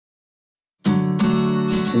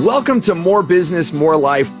Welcome to More Business, More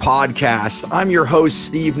Life podcast. I'm your host,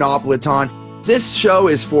 Steve Napolitan. This show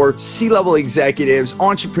is for C-level executives,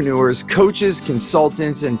 entrepreneurs, coaches,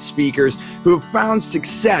 consultants, and speakers who have found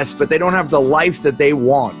success, but they don't have the life that they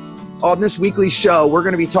want. On this weekly show, we're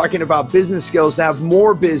going to be talking about business skills to have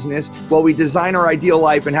more business while we design our ideal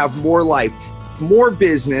life and have more life. More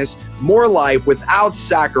business, more life without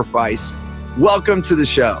sacrifice. Welcome to the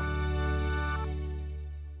show.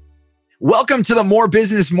 Welcome to the More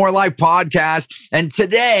Business, More Life podcast. And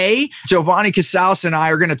today, Giovanni Casals and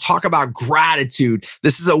I are going to talk about gratitude.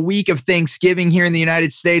 This is a week of Thanksgiving here in the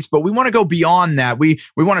United States, but we want to go beyond that. We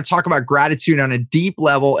want to talk about gratitude on a deep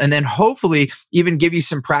level, and then hopefully even give you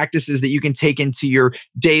some practices that you can take into your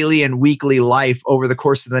daily and weekly life over the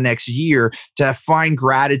course of the next year to find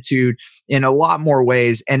gratitude in a lot more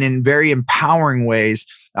ways and in very empowering ways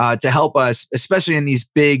to help us, especially in these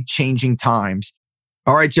big changing times.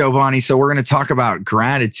 All right, Giovanni. So we're going to talk about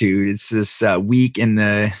gratitude. It's this week in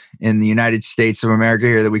the United States of America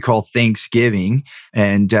here that we call Thanksgiving,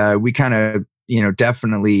 and we kind of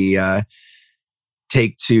definitely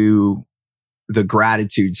take to the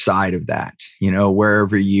gratitude side of that.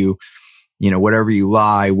 Wherever whatever you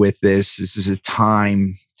lie with this is a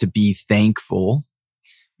time to be thankful,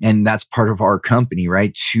 and that's part of our company,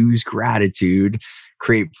 right? Choose gratitude.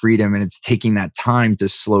 Create freedom, and it's taking that time to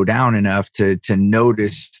slow down enough to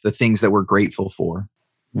notice the things that we're grateful for.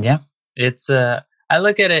 Yeah, it's I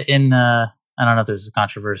look at it in I don't know if this is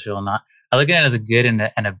controversial or not. I look at it as a good and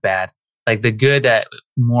a bad. Like the good, that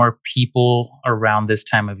more people around this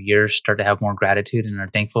time of year start to have more gratitude and are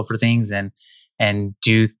thankful for things and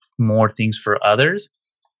do more things for others.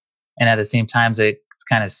 And at the same time, it's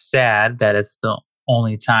kind of sad that it's the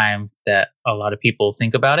only time that a lot of people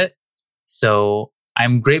think about it. So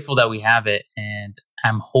I'm grateful that we have it, and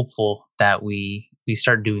I'm hopeful that we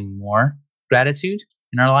start doing more gratitude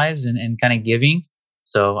in our lives and kind of giving.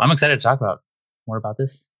 So I'm excited to talk more about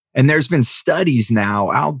this. And there's been studies now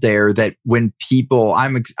out there that when people,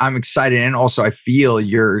 I'm excited, and also I feel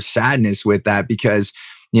your sadness with that because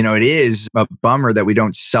it is a bummer that we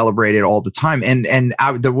don't celebrate it all the time. And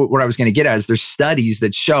what I was going to get at is there's studies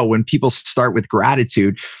that show when people start with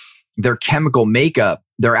gratitude, their chemical makeup,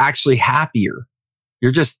 they're actually happier.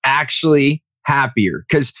 You're just actually happier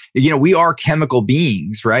because, we are chemical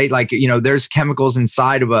beings, right? Like, there's chemicals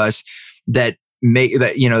inside of us that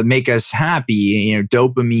make us happy,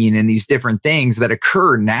 dopamine and these different things that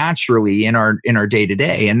occur naturally in our day to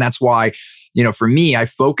day. And that's why, for me, I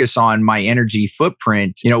focus on my energy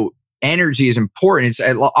footprint. Energy is important.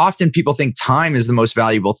 Often people think time is the most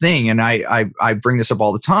valuable thing. And I bring this up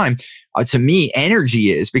all the time. To me, energy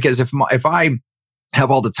is, because if I have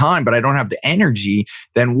all the time, but I don't have the energy,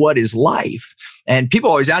 then what is life? And people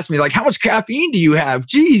always ask me, like, how much caffeine do you have?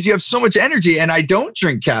 Geez, you have so much energy. And I don't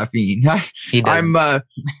drink caffeine. If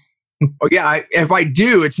I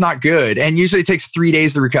do, it's not good. And usually it takes 3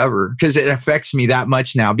 days to recover because it affects me that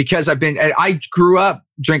much now because I grew up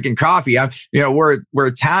drinking coffee. We're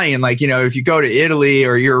Italian. Like, if you go to Italy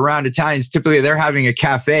or you're around Italians, typically they're having a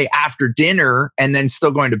cafe after dinner and then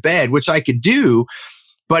still going to bed, which I could do.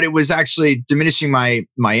 But it was actually diminishing my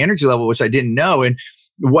energy level, which I didn't know. And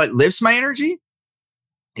what lifts my energy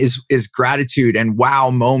is gratitude and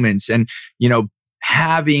wow moments, and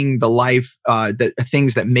having the life, the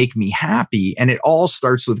things that make me happy. And it all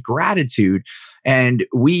starts with gratitude. And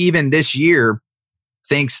we even this year,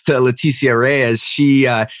 thanks to Leticia Reyes, she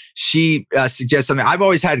suggests something. I've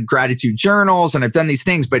always had gratitude journals and I've done these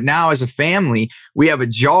things, but now as a family, we have a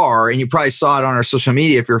jar, and you probably saw it on our social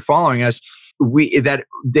media if you're following us. You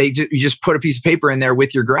just put a piece of paper in there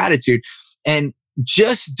with your gratitude, and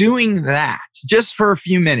just doing that just for a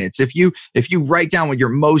few minutes. If you write down what you're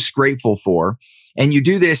most grateful for, and you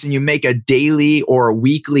do this and you make a daily or a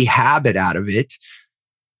weekly habit out of it,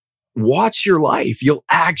 watch your life. You'll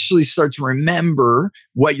actually start to remember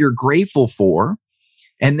what you're grateful for.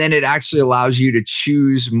 And then it actually allows you to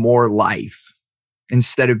choose more life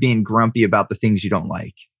instead of being grumpy about the things you don't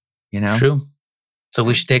like, True. So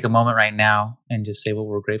we should take a moment right now and just say what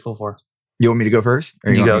we're grateful for. You want me to go first?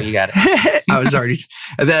 You go. You got it. I was already.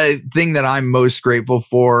 The thing that I'm most grateful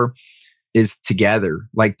for is together,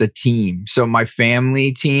 like the team. So my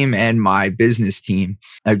family team and my business team.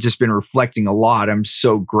 I've just been reflecting a lot. I'm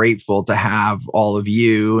so grateful to have all of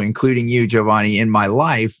you, including you, Giovanni, in my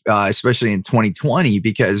life, especially in 2020,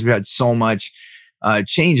 because we've had so much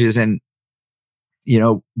changes, and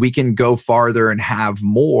we can go farther and have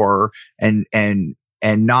more and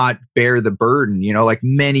not bear the burden. Like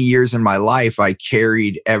many years in my life, I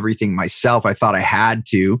carried everything myself. I thought I had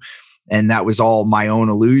to, and that was all my own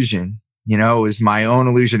illusion. It was my own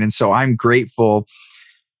illusion. And so I'm grateful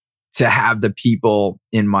to have the people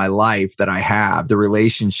in my life that I have, the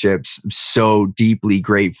relationships. I'm so deeply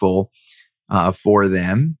grateful for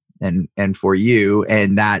them and for you,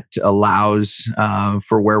 and that allows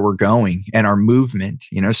for where we're going and our movement.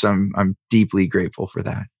 So I'm deeply grateful for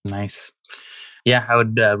that. Nice. Yeah, I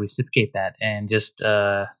would reciprocate that and just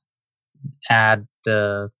add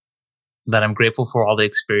that I'm grateful for all the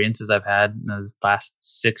experiences I've had in the last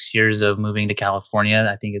 6 years of moving to California.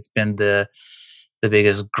 I think it's been the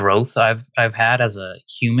biggest growth I've had as a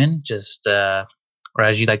human. Just or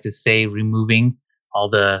as you like to say, removing all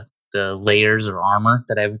the layers or armor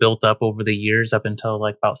that I've built up over the years up until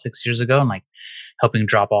like about 6 years ago, and like helping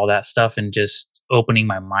drop all that stuff and just opening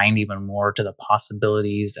my mind even more to the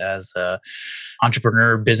possibilities as a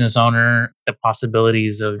entrepreneur, business owner, the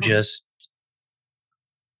possibilities of just,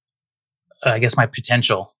 I guess, my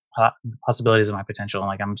potential, the possibilities of my potential. And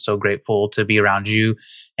like, I'm so grateful to be around you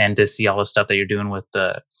and to see all the stuff that you're doing with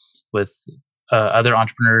other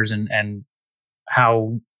entrepreneurs and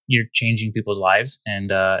how you're changing people's lives.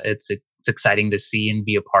 And it's exciting to see and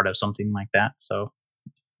be a part of something like that. So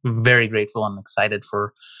very grateful and excited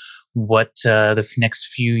for what the next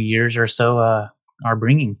few years or so are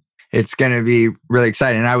bringing. It's going to be really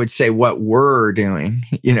exciting. And I would say what we're doing,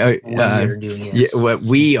 what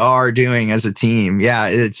we are doing as a team. Yeah,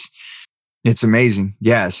 it's amazing.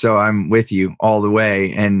 Yeah. So I'm with you all the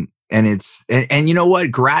way. And you know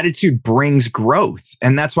what? Gratitude brings growth.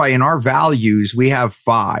 And that's why in our values, we have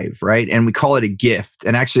 5, right? And we call it a gift.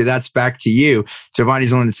 And actually that's back to you. Giovanni's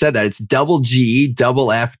the one that said that. It's double G, double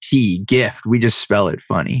FT, gift. We just spell it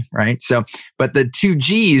funny, right? So, but the 2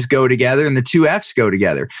 G's go together and the 2 F's go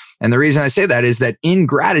together. And the reason I say that is that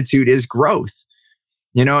ingratitude is growth,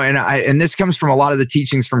 and this comes from a lot of the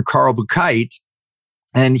teachings from Carl Buchheit.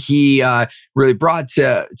 And he really brought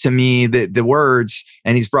to me the words,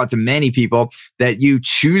 and he's brought to many people, that you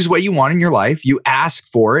choose what you want in your life, you ask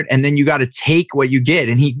for it, and then you got to take what you get.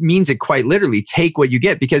 And he means it quite literally, take what you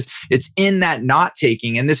get, because it's in that not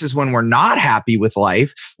taking. And this is when we're not happy with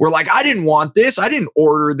life. We're like, I didn't want this. I didn't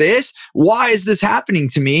order this. Why is this happening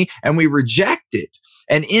to me? And we reject it.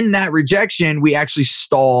 And in that rejection, we actually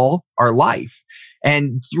stall our life.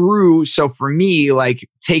 And so for me, like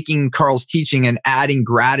taking Carl's teaching and adding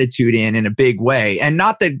gratitude in a big way, and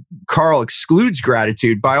not that Carl excludes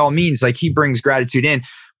gratitude, by all means, like he brings gratitude in,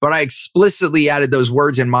 but I explicitly added those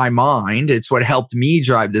words in my mind. It's what helped me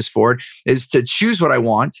drive this forward, is to choose what I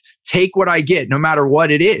want, take what I get, no matter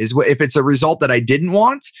what it is. If it's a result that I didn't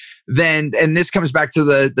want, then, and this comes back to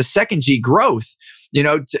the second G, growth,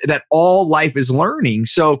 that all life is learning.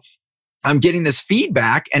 So I'm getting this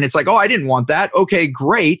feedback and it's like, oh, I didn't want that. Okay,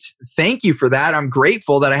 great. Thank you for that. I'm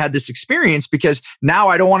grateful that I had this experience, because now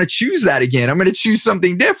I don't want to choose that again. I'm going to choose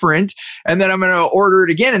something different, and then I'm going to order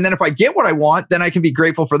it again. And then if I get what I want, then I can be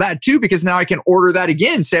grateful for that too, because now I can order that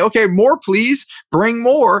again. Say, okay, more, please, bring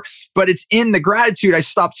more. But it's in the gratitude. I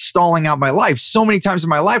stopped stalling out my life. So many times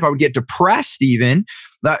in my life, I would get depressed even.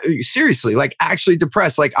 Seriously, like actually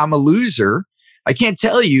depressed, like I'm a loser. I can't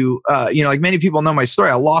tell you, like many people know my story.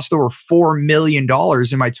 I lost over $4 million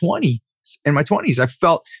in my 20s. I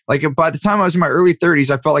felt like by the time I was in my early 30s,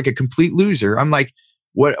 I felt like a complete loser. I'm like,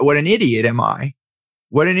 what an idiot am I?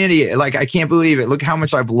 What an idiot. Like, I can't believe it. Look how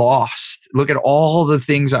much I've lost. Look at all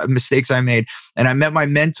the mistakes I made. And I met my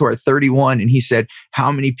mentor at 31, and he said,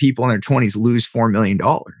 how many people in their 20s lose $4 million?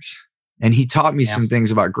 And he taught me some things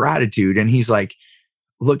about gratitude. And he's like,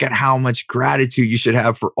 look at how much gratitude you should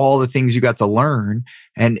have for all the things you got to learn.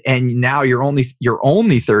 And now you're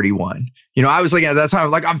only 31. I was like, at that time,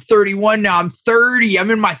 I'm like, I'm 31 now. I'm 30.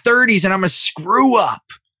 I'm in my 30s and I'm a screw up.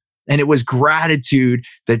 And it was gratitude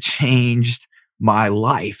that changed my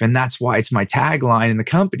life. And that's why it's my tagline in the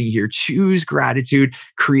company here: choose gratitude,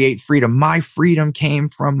 create freedom. My freedom came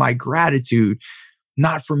from my gratitude,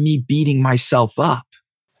 not from me beating myself up.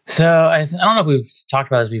 So I don't know if we've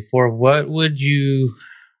talked about this before. What would you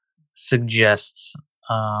suggest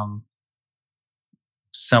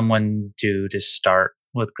someone do to start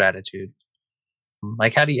with gratitude?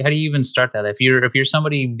 Like, how do you even start that? If you're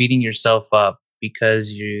somebody beating yourself up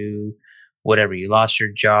because you lost your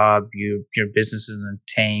job, your business is in the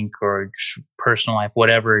tank, or personal life,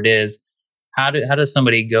 whatever it is, how does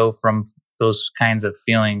somebody go from those kinds of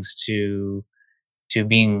feelings to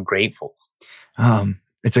being grateful?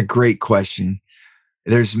 It's a great question.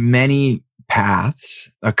 There's many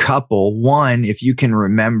paths. A couple. One, if you can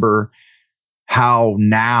remember how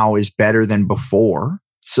now is better than before.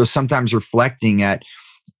 So sometimes reflecting at,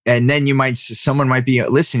 and then someone might be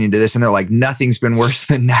listening to this and they're like, nothing's been worse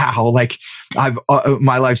than now. Like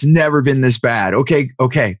my life's never been this bad.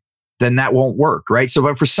 Okay. then that won't work, right? So,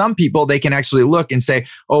 but for some people, they can actually look and say,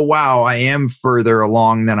 oh, wow, I am further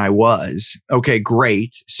along than I was. Okay,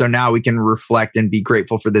 great. So now we can reflect and be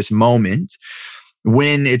grateful for this moment.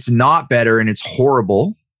 When it's not better and it's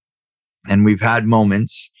horrible, and we've had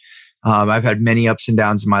moments, I've had many ups and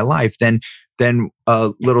downs in my life, then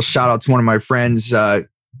a little shout out to one of my friends,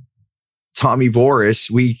 Tommy Voris.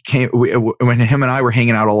 When him and I were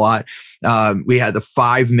hanging out a lot, we had the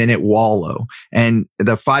 5-minute wallow. And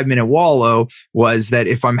the 5-minute wallow was that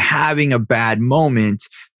if I'm having a bad moment,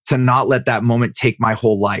 to not let that moment take my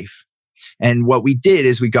whole life. And what we did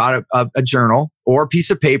is we got a journal or a piece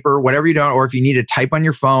of paper, whatever you do, or if you need to type on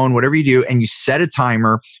your phone, whatever you do, and you set a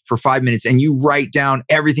timer for 5 minutes and you write down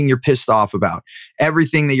everything you're pissed off about,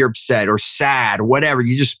 everything that you're upset or sad, whatever.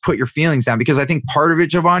 You just put your feelings down, because I think part of it,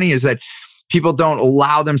 Giovanni, is that people don't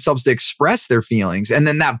allow themselves to express their feelings. And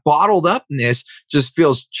then that bottled upness just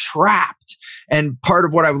feels trapped. And part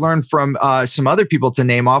of what I've learned from some other people to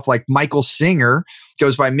name off, like Michael Singer,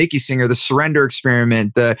 goes by Mickey Singer, the surrender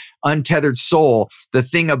experiment, the untethered soul. The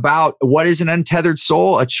thing about what is an untethered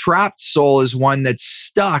soul? A trapped soul is one that's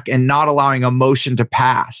stuck and not allowing emotion to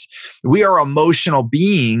pass. We are emotional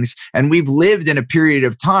beings, and we've lived in a period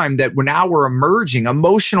of time that now we're emerging.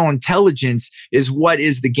 Emotional intelligence is what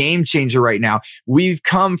is the game changer right now. We've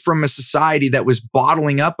come from a society that was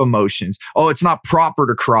bottling up emotions. Oh, it's not proper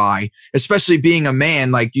to cry, especially being a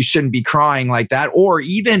man. Like, you shouldn't be crying like that. Or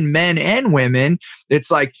even men and women, it's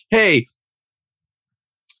like, hey,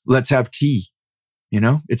 let's have tea.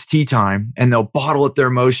 It's tea time, and they'll bottle up their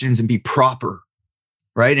emotions and be proper,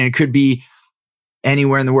 right? And it could be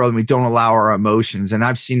anywhere in the world, and we don't allow our emotions. And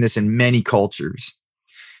I've seen this in many cultures.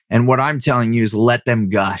 And what I'm telling you is let them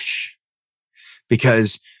gush.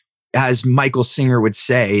 Because as Michael Singer would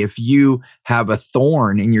say, if you have a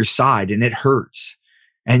thorn in your side and it hurts,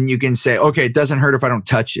 and you can say, okay, it doesn't hurt if I don't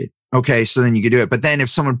touch it. Okay, so then you can do it. But then if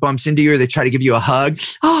someone bumps into you or they try to give you a hug,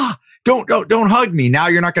 don't hug me. Now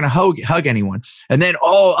you're not going to hug anyone. And then,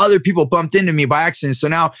 other people bumped into me by accident. So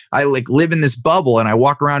now I live in this bubble, and I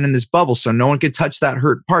walk around in this bubble so no one could touch that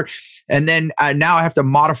hurt part. And then now I have to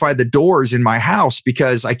modify the doors in my house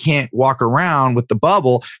because I can't walk around with the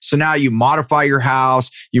bubble. So now you modify your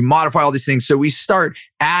house, you modify all these things. So we start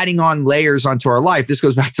adding on layers onto our life. This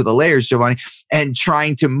goes back to the layers, Giovanni, and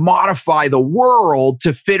trying to modify the world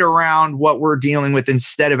to fit around what we're dealing with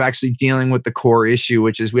instead of actually dealing with the core issue,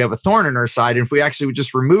 which is we have a thorn in our side. And if we actually would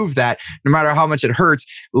just remove that, no matter how much it hurts,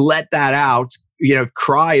 let that out,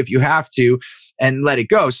 cry if you have to, and let it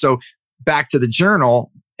go. So back to the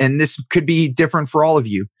journal. And this could be different for all of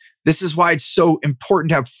you. This is why it's so important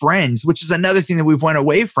to have friends, which is another thing that we've went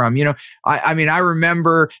away from. I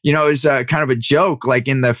remember, it was kind of a joke, like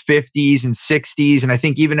in the 50s and 60s, and I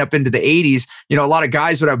think even up into the 80s, a lot of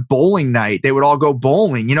guys would have bowling night. They would all go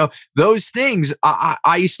bowling. Those things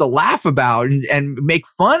I used to laugh about and make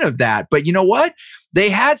fun of that. But you know what? They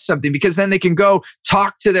had something, because then they can go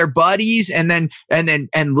talk to their buddies and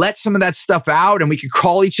let some of that stuff out, and we can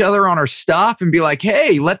call each other on our stuff and be like,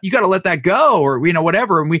 hey, you got to let that go, or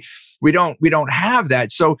whatever. And we don't have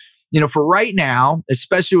that. So, for right now,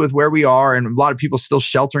 especially with where we are and a lot of people still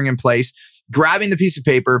sheltering in place, grabbing the piece of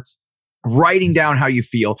paper, writing down how you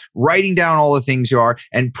feel, writing down all the things you are,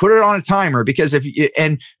 and put it on a timer. Because if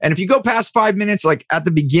you go past 5 minutes, like at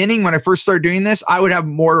the beginning, when I first started doing this, I would have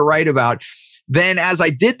more to write about. Then as I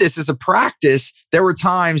did this as a practice, there were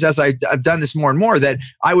times as I've done this more and more that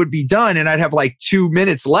I would be done and I'd have like 2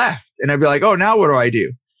 minutes left. And I'd be like, oh, now what do I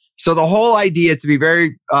do? So the whole idea, to be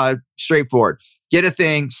very straightforward, get a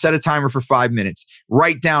thing, set a timer for 5 minutes,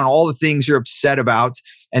 write down all the things you're upset about.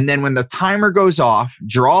 And then when the timer goes off,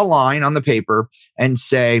 draw a line on the paper and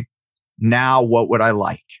say, now what would I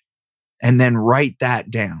like? And then write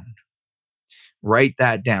that down. Write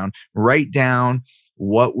that down. Write down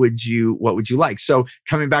what would you like? So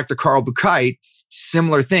coming back to Carl Buchheit,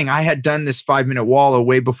 similar thing. I had done this 5-minute wallow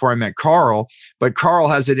way before I met Carl, but Carl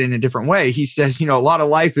has it in a different way. He says, a lot of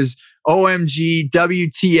life is OMG,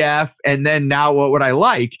 WTF, and then now what would I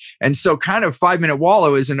like? And so kind of 5-minute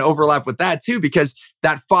wallow is an overlap with that too, because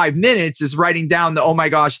that 5 minutes is writing down the, oh my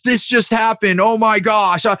gosh, this just happened. Oh my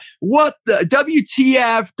gosh, what the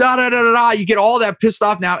WTF, da, da, da, da, da. You get all that pissed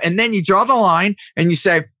off now. And then you draw the line and you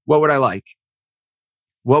say, what would I like?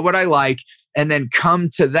 What would I like? And then come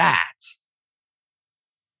to that.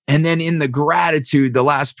 And then in the gratitude, the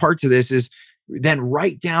last part to this is then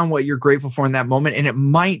write down what you're grateful for in that moment. And it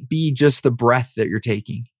might be just the breath that you're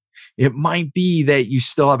taking. It might be that you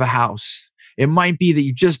still have a house. It might be that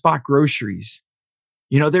you just bought groceries.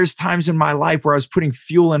 There's times in my life where I was putting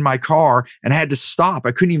fuel in my car and I had to stop.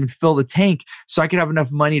 I couldn't even fill the tank so I could have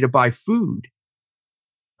enough money to buy food.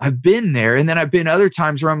 I've been there. And then I've been other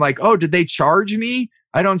times where I'm like, oh, did they charge me?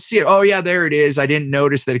 I don't see it. Oh yeah, there it is. I didn't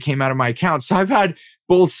notice that it came out of my account. So I've had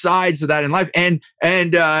both sides of that in life. And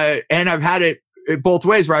I've had it both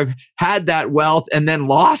ways where I've had that wealth and then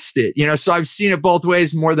lost it, so I've seen it both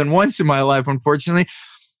ways more than once in my life, unfortunately.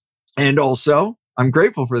 And also I'm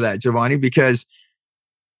grateful for that, Giovanni, because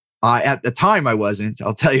at the time I wasn't,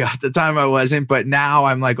 I'll tell you, at the time I wasn't, but now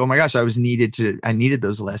I'm like, oh my gosh, I needed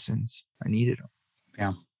those lessons. I needed them.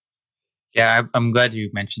 Yeah. Yeah. I'm glad you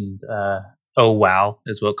mentioned, oh, wow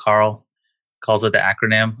is what Carl calls it, the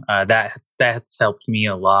acronym. That's helped me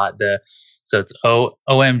a lot. So it's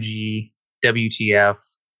OMG, WTF,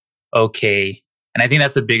 okay. And I think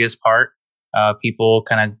that's the biggest part people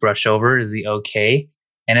kind of brush over is the okay.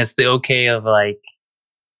 And it's the okay of like,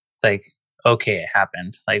 it's like, okay, it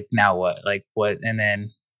happened. Like, now what? Like, what? And then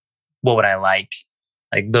what would I like?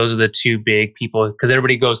 Like, those are the two big people, because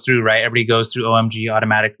everybody goes through, right? Everybody goes through OMG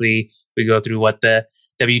automatically. We go through what the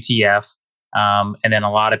WTF. And then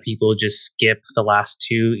a lot of people just skip the last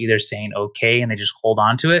two, either saying okay and they just hold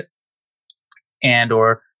on to it, and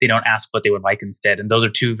or they don't ask what they would like instead. And those are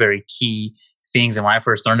two very key things. And when I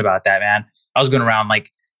first learned about that, man, I was going around like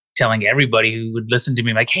telling everybody who would listen to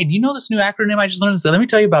me, like, hey, do you know this new acronym I just learned? So let me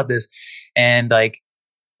tell you about this. And like,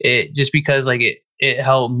 it just because like it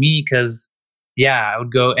helped me, because yeah, I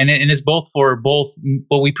would go, and it's both for both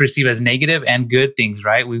what we perceive as negative and good things,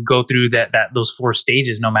 right? We go through those 4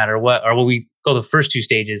 stages, no matter what, or we go the first 2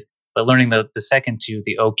 stages, but learning the second 2,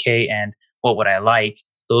 the okay and what would I like,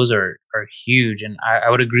 those are huge. And I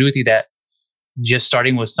would agree with you that just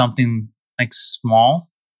starting with something like small,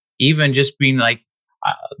 even just being like,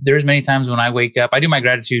 there's many times when I wake up, I do my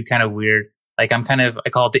gratitude kind of weird. Like I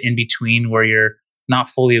call it the in between, where you're not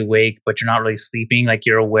fully awake, but you're not really sleeping. Like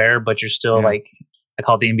you're aware, but you're still like, I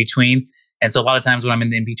call it the in between. And so a lot of times when I'm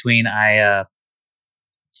in the in between, I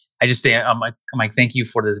just say, I'm like, thank you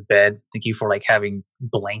for this bed. Thank you for like having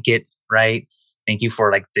blanket, right? Thank you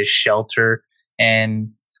for like this shelter.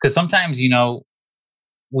 And because sometimes, we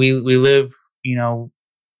live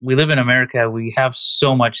in America. We have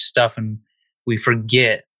so much stuff and we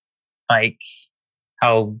forget like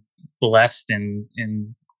how blessed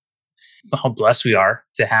and how blessed we are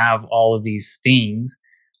to have all of these things.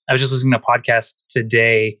 I was just listening to a podcast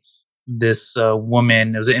today. This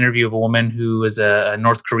woman, it was an interview of a woman who was a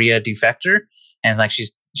North Korea defector, and like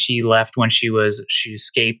she left when she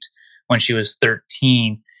escaped when she was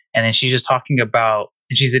 13, and then she's just talking about,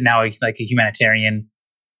 and she's now like a humanitarian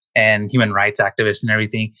and human rights activist and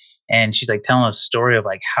everything, and she's like telling a story of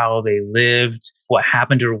like how they lived, what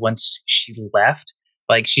happened to her once she left.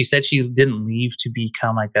 Like she said, she didn't leave to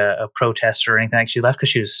become like a protester or anything. Like she left because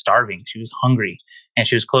she was starving. She was hungry, and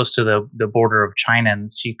she was close to the border of China,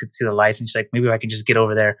 and she could see the lights. And she's like, maybe if I can just get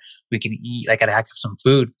over there, we can eat. Like I'd have some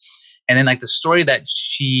food. And then like the story that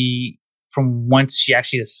from once she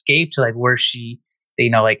actually escaped to like where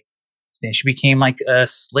like then she became like a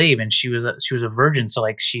slave, and she was a virgin. So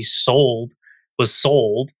like she was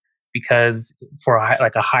sold because for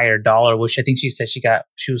a higher dollar, which I think she said she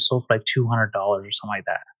was sold for like $200 or something like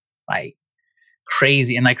that, like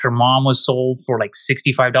crazy. And like her mom was sold for like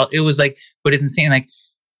 $65. It was like, but it's insane. Like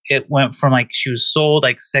it went from like she was sold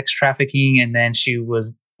like sex trafficking, and then she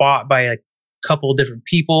was bought by like a couple of different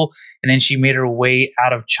people, and then she made her way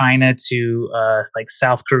out of China to like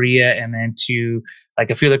South Korea, and then to like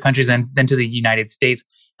a few other countries, and then to the United States.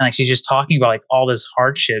 And like she's just talking about like all this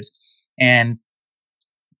hardships, and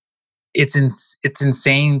it's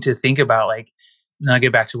insane to think about. Like, and I'll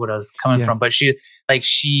get back to what I was coming from, but she's like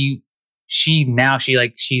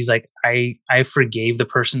I forgave the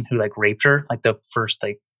person who like raped her, like the first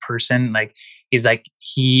like person. Like he's like,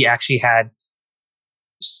 he actually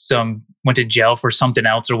went to jail for something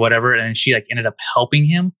else or whatever, and she like ended up helping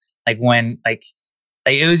him. Like when like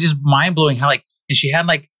it was just mind blowing how like, and she had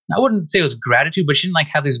like, I wouldn't say it was gratitude, but she didn't like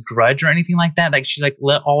have this grudge or anything like that. Like she like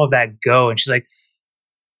let all of that go, and she's like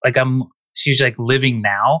she's like living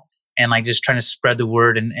now and like just trying to spread the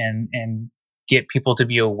word and get people to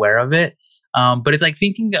be aware of it. But it's like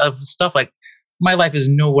thinking of stuff like my life is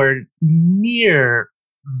nowhere near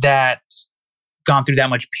that, gone through that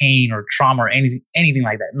much pain or trauma or anything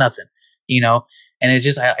like that. Nothing, And it's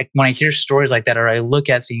just when I hear stories like that, or I look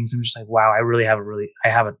at things, I'm just like, wow, I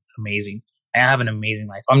have an amazing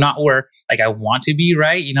life. I'm not where like I want to be,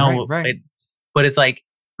 right? Right. But it's like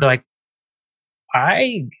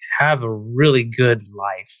I have a really good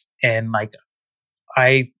life, and like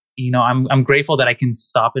I'm grateful that I can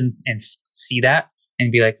stop and see that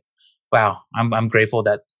and be like, wow, I'm grateful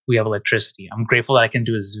that we have electricity. I'm grateful that I can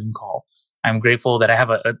do a Zoom call. I'm grateful that I have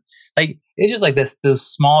like, it's just like this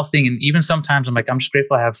small thing. And even sometimes I'm like, I'm just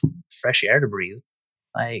grateful I have fresh air to breathe.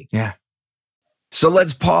 Like, yeah. So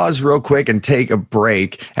let's pause real quick and take a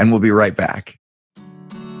break, and we'll be right back.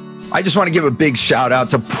 I just want to give a big shout out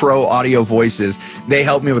to Pro Audio Voices. They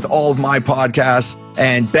help me with all of my podcasts,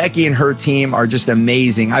 and Becky and her team are just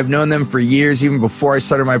amazing. I've known them for years, even before I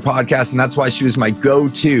started my podcast, and that's why she was my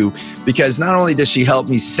go-to, because not only does she help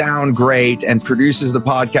me sound great and produces the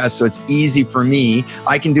podcast so it's easy for me,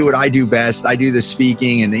 I can do what I do best. I do the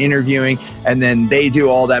speaking and the interviewing, and then they do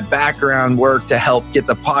all that background work to help get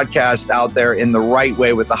the podcast out there in the right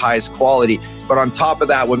way with the highest quality. But on top of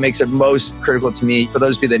that, what makes it most critical to me, for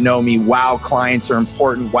those of you that know me, wow, clients are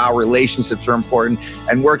important. Wow, relationships are important.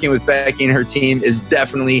 And working with Becky and her team is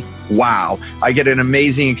definitely wow. I get an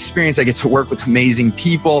amazing experience. I get to work with amazing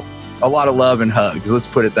people. A lot of love and hugs, let's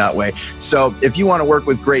put it that way. So if you want to work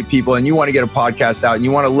with great people and you want to get a podcast out and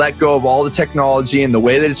you want to let go of all the technology and the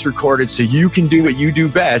way that it's recorded so you can do what you do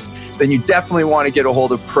best, then you definitely want to get a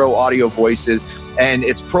hold of Pro Audio Voices. And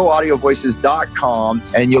it's proaudiovoices.com,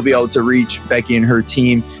 and you'll be able to reach Becky and her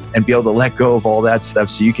team and be able to let go of all that stuff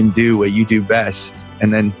so you can do what you do best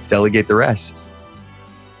and then delegate the rest.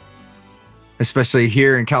 Especially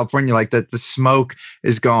here in California, like that, the smoke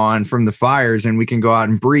is gone from the fires and we can go out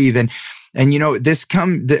and breathe. And you know,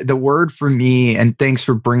 the word for me, and thanks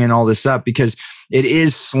for bringing all this up, because it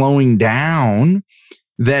is slowing down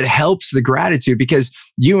that helps the gratitude, because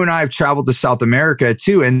you and I have traveled to South America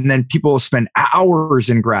too. And then people will spend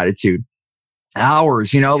hours in gratitude.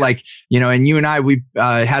 Hours, you know, like, you know, and you and I, we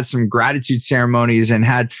had some gratitude ceremonies and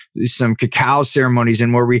had some cacao ceremonies,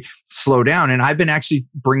 and where we slow down. And I've been actually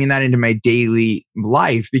bringing that into my daily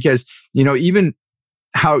life, because, you know, even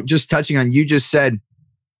how, just touching on, you just said,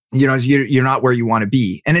 you know, you're not where you want to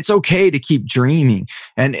be, and it's okay to keep dreaming,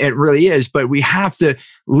 and it really is, but we have to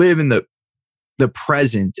live in the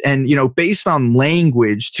present. And, you know, based on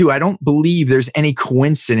language too, I don't believe there's any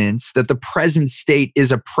coincidence that the present state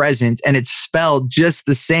is a present and it's spelled just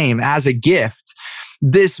the same as a gift.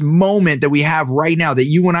 This moment that we have right now, that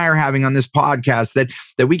you and I are having on this podcast,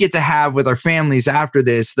 that we get to have with our families after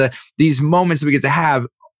this, these moments that we get to have,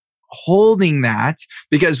 holding that,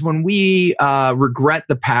 because when we regret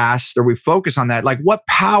the past or we focus on that, like what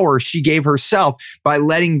power she gave herself by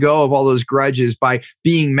letting go of all those grudges, by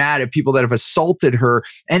being mad at people that have assaulted her,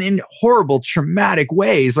 and in horrible, traumatic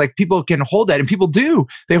ways. Like people can hold that, and people do.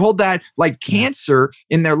 They hold that like cancer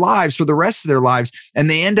in their lives for the rest of their lives, and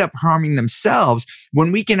they end up harming themselves.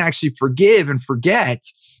 When we can actually forgive and forget,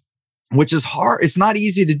 which is hard. It's not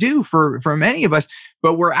easy to do for many of us,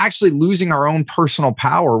 but we're actually losing our own personal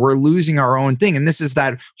power. We're losing our own thing. And this is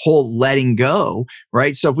that whole letting go,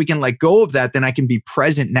 right? So if we can let go of that, then I can be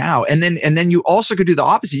present now. And then you also could do the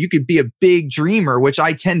opposite. You could be a big dreamer, which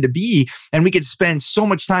I tend to be, and we could spend so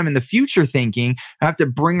much time in the future thinking. I have to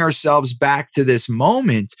bring ourselves back to this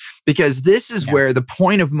moment, because this is where the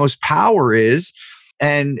point of most power is.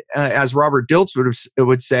 And as Robert Dilts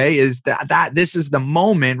would say, is that this is the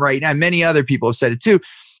moment right now. Many other people have said it too,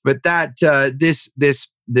 but that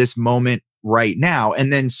this moment right now.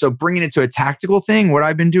 And then so bringing it to a tactical thing, what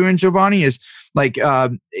I've been doing, Giovanni, is like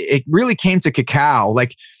it really came to cacao,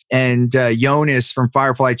 like, and Jonas from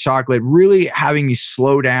Firefly Chocolate really having me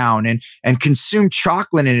slow down and consume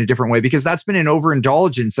chocolate in a different way, because that's been an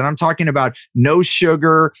overindulgence. And I'm talking about no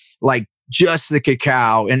sugar, like just the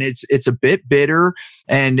cacao, and it's a bit bitter,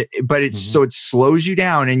 but it's so it slows you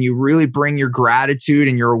down, and you really bring your gratitude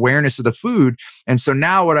and your awareness of the food. And so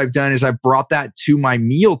now what I've done is I brought that to my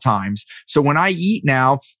meal times. So when I eat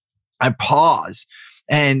now, I pause.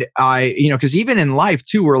 And I, you know, because even in life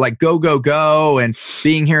too, we're like go, go, go. And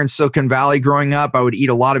being here in Silicon Valley growing up, I would eat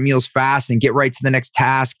a lot of meals fast and get right to the next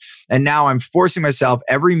task. And now I'm forcing myself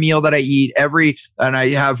every meal that I eat, and I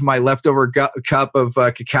have my leftover cup of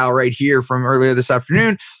cacao right here from earlier this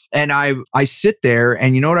afternoon. And I sit there,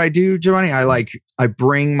 and you know what I do, Giovanni? I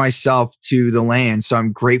bring myself to the land. So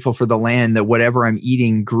I'm grateful for the land that whatever I'm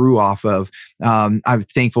eating grew off of. I'm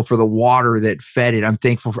thankful for the water that fed it.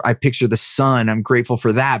 I picture the sun. I'm grateful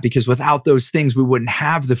for that, because without those things, we wouldn't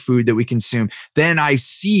have the food that we consume. Then I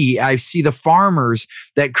see the farmers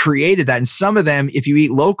that created that. And some of them, if you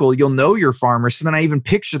eat local, you'll know your farmers. So then I even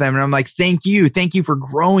picture them, and I'm like, thank you for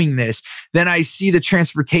growing this. Then I see the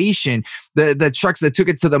transportation, the trucks that took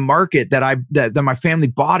it to the market that my family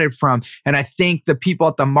bought it from. And I thank the people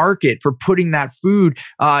at the market for putting that food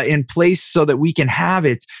in place so that we can have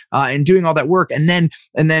it, and doing all that work. And then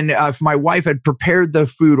if my wife had prepared the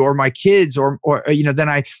food, or my kids, or then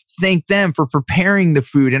I thank them for preparing the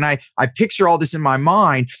food. And I picture all this in my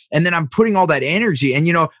mind, and then I'm putting all that energy, and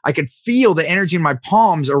I could feel the energy in my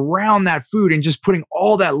palms around that food, and just putting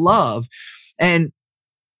all that love. And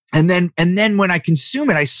then when I consume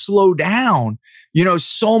it, I slow down.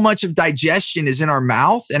 So much of digestion is in our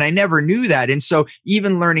mouth, and I never knew that. And so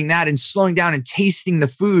even learning that and slowing down and tasting the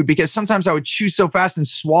food, because sometimes I would chew so fast and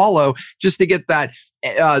swallow just to get that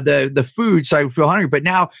the food, so I would feel hungry. But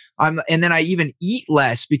now and then I even eat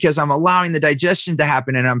less because I'm allowing the digestion to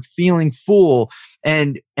happen, and I'm feeling full,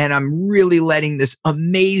 and I'm really letting this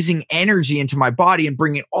amazing energy into my body and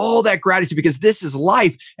bringing all that gratitude, because this is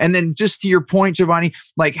life. And then just to your point, Giovanni,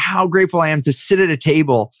 like how grateful I am to sit at a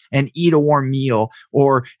table and eat a warm meal,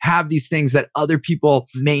 or have these things that other people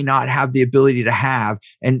may not have the ability to have.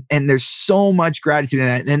 And there's so much gratitude in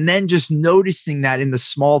that. And then just noticing that in the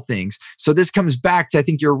small things. So this comes back to, I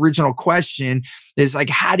think, your original question is like,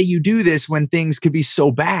 how do you do this when things could be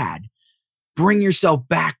so bad? Bring yourself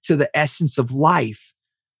back to the essence of life,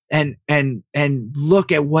 and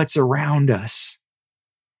look at what's around us.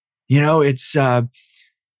 It's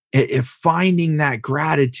finding that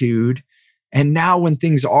gratitude. And now when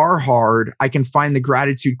things are hard, I can find the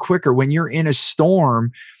gratitude quicker. When you're in a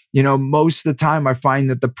storm, most of the time I find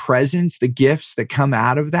that the presents, the gifts that come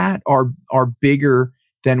out of that are bigger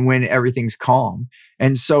than when everything's calm.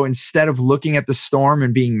 And so instead of looking at the storm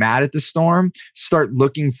and being mad at the storm, start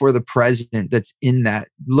looking for the present that's in that.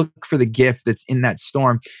 Look for the gift that's in that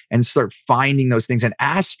storm, and start finding those things, and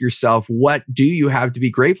ask yourself, what do you have to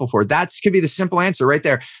be grateful for? That could be the simple answer right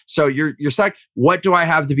there. So you're stuck. What do I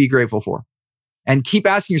have to be grateful for? And keep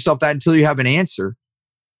asking yourself that until you have an answer.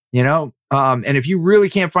 And if you really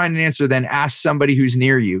can't find an answer, then ask somebody who's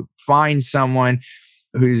near you. Find someone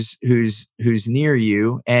who's near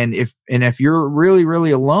you. And if you're really,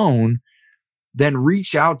 really alone, then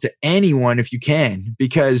reach out to anyone if you can,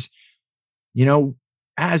 because,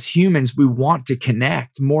 as humans, we want to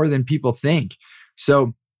connect more than people think.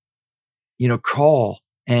 So, call.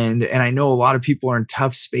 And I know a lot of people are in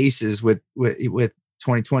tough spaces with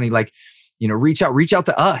 2020, like, reach out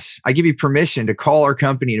to us. I give you permission to call our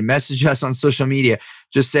company, to message us on social media.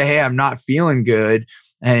 Just say, hey, I'm not feeling good.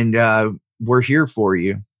 And, we're here for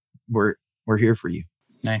you. We're here for you.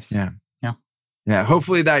 Nice. Yeah.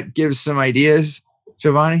 Hopefully that gives some ideas,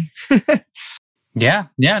 Giovanni. Yeah.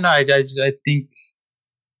 No, I think,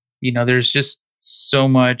 there's just so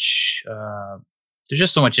much,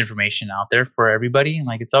 information out there for everybody. And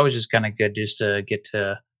like, it's always just kind of good just to get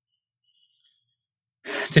to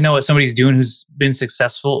know what somebody's doing who's been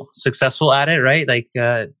successful at it. Right. Like,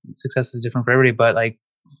 success is different for everybody, but like,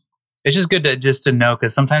 it's just good to know,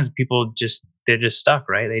 because sometimes people they're just stuck,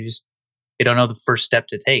 right? They don't know the first step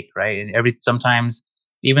to take, right? And sometimes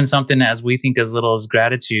even something as we think as little as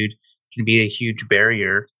gratitude can be a huge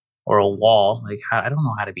barrier or a wall. Like, I don't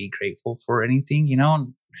know how to be grateful for anything,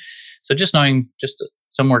 So just knowing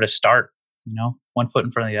somewhere to start, one foot in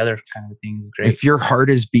front of the other kind of thing is great. If your heart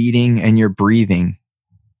is beating and you're breathing,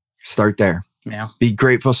 start there. Yeah. Be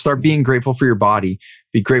grateful. Start being grateful for your body.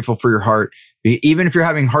 Be grateful for your heart. Even if you're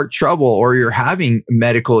having heart trouble or you're having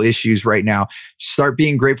medical issues right now, start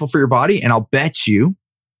being grateful for your body, and I'll bet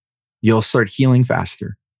you'll start healing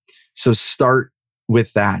faster. So start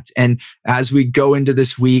with that. And as we go into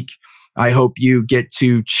this week, I hope you get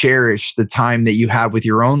to cherish the time that you have with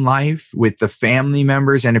your own life, with the family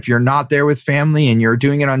members. And if you're not there with family and you're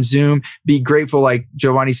doing it on Zoom, be grateful, like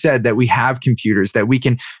Giovanni said, that we have computers, that we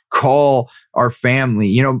can call our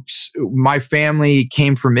family. My family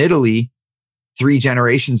came from Italy 3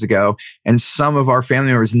 generations ago, and some of our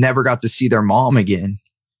family members never got to see their mom again.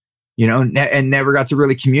 And never got to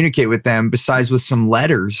really communicate with them besides with some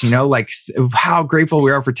letters, like how grateful we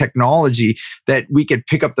are for technology, that we could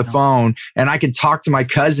pick up the phone and I can talk to my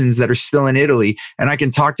cousins that are still in Italy, and I can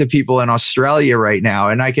talk to people in Australia right now.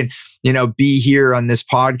 And I can, be here on this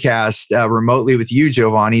podcast remotely with you,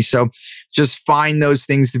 Giovanni. So just find those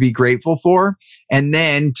things to be grateful for. And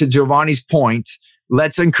then to Giovanni's point,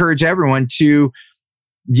 let's encourage everyone to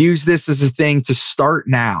use this as a thing to start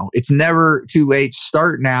now. It's never too late.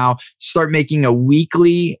 Start now. Start making a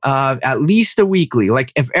weekly, at least a weekly.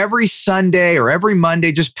 Like if every Sunday or every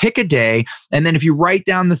Monday, just pick a day. And then if you write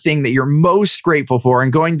down the thing that you're most grateful for,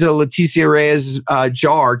 and going to Leticia Reyes'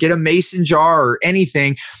 jar, get a mason jar or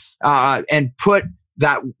anything, and put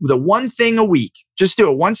the one thing a week. Just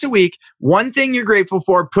do it once a week. One thing you're grateful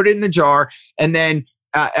for, put it in the jar, and then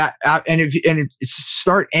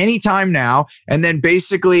start anytime now. And then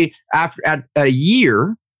basically after at a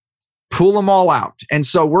year, pull them all out. And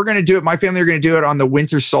so we're going to do it. My family are going to do it on the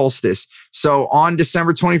winter solstice. So on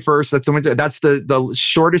December 21st, that's the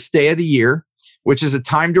shortest day of the year, which is a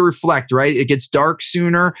time to reflect, right? It gets dark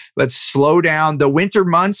sooner. Let's slow down. The winter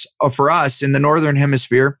months for us in the Northern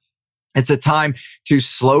Hemisphere, it's a time to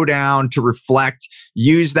slow down, to reflect,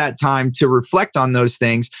 use that time to reflect on those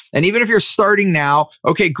things. And even if you're starting now,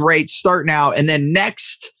 okay, great, start now. And then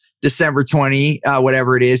next December 20,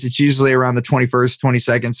 whatever it is, it's usually around the 21st,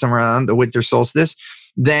 22nd, somewhere around the winter solstice.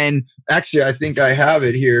 Then actually, I think I have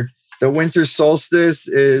it here. The winter solstice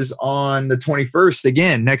is on the 21st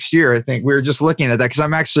again next year. I think we were just looking at that because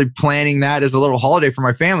I'm actually planning that as a little holiday for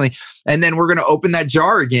my family. And then we're going to open that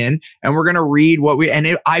jar again and we're going to read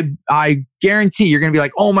I guarantee you're going to be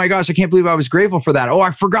like, oh my gosh, I can't believe I was grateful for that. Oh, I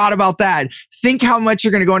forgot about that. Think how much you're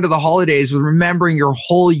going to go into the holidays with remembering your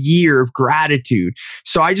whole year of gratitude.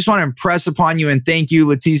 So I just want to impress upon you and thank you,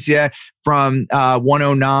 Leticia from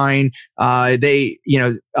 109.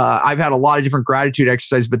 I've had a lot of different gratitude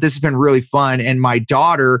exercises, but this has been really fun. And my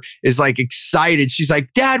daughter is like excited. She's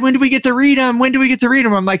like, Dad, when do we get to read them? When do we get to read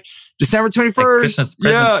them? I'm like, December 21st.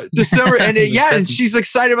 Like yeah, December. And and she's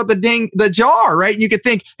excited about the jar, right? And you could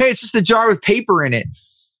think, hey, it's just a jar with paper in it,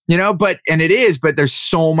 but it is, but there's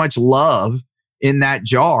so much love in that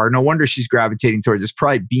jar. No wonder she's gravitating towards it. It's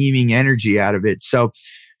probably beaming energy out of it. So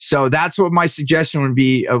that's what my suggestion would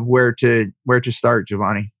be of where to start,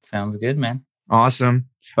 Giovanni. Sounds good, man. Awesome.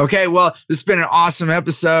 Okay, well, this has been an awesome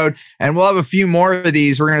episode, and we'll have a few more of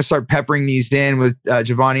these. We're going to start peppering these in with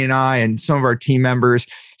Giovanni and I and some of our team members.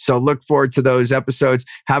 So look forward to those episodes.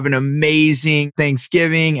 Have an amazing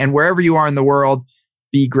Thanksgiving, and wherever you are in the world,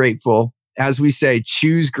 be grateful. As we say,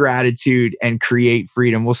 choose gratitude and create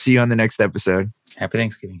freedom. We'll see you on the next episode. Happy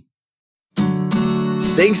Thanksgiving.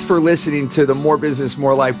 Thanks for listening to the More Business,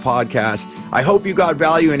 More Life podcast. I hope you got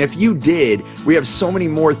value. And if you did, we have so many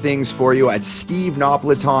more things for you at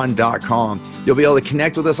stevenapolitan.com. You'll be able to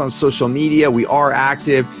connect with us on social media. We are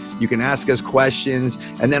active. You can ask us questions.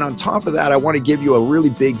 And then on top of that, I want to give you a really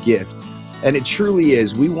big gift. And it truly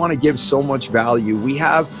is. We want to give so much value. We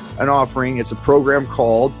have an offering. It's a program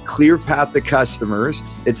called Clear Path to Customers.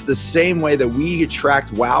 It's the same way that we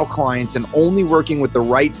attract wow clients and only working with the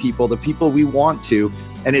right people, the people we want to.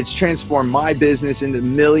 And it's transformed my business into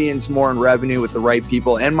millions more in revenue with the right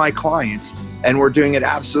people and my clients. And we're doing it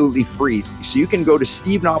absolutely free. So you can go to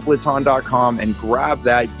stevenapolitan.com and grab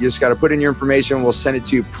that. You just got to put in your information. We'll send it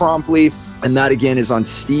to you promptly. And that again is on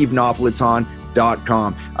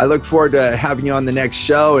stevenapolitan.com. I look forward to having you on the next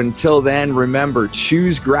show. Until then, remember,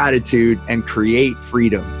 choose gratitude and create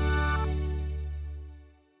freedom.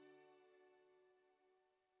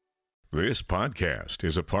 This podcast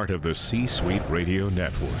is a part of the C-Suite Radio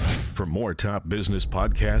Network. For more top business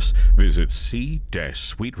podcasts, visit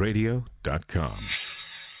c-suiteradio.com.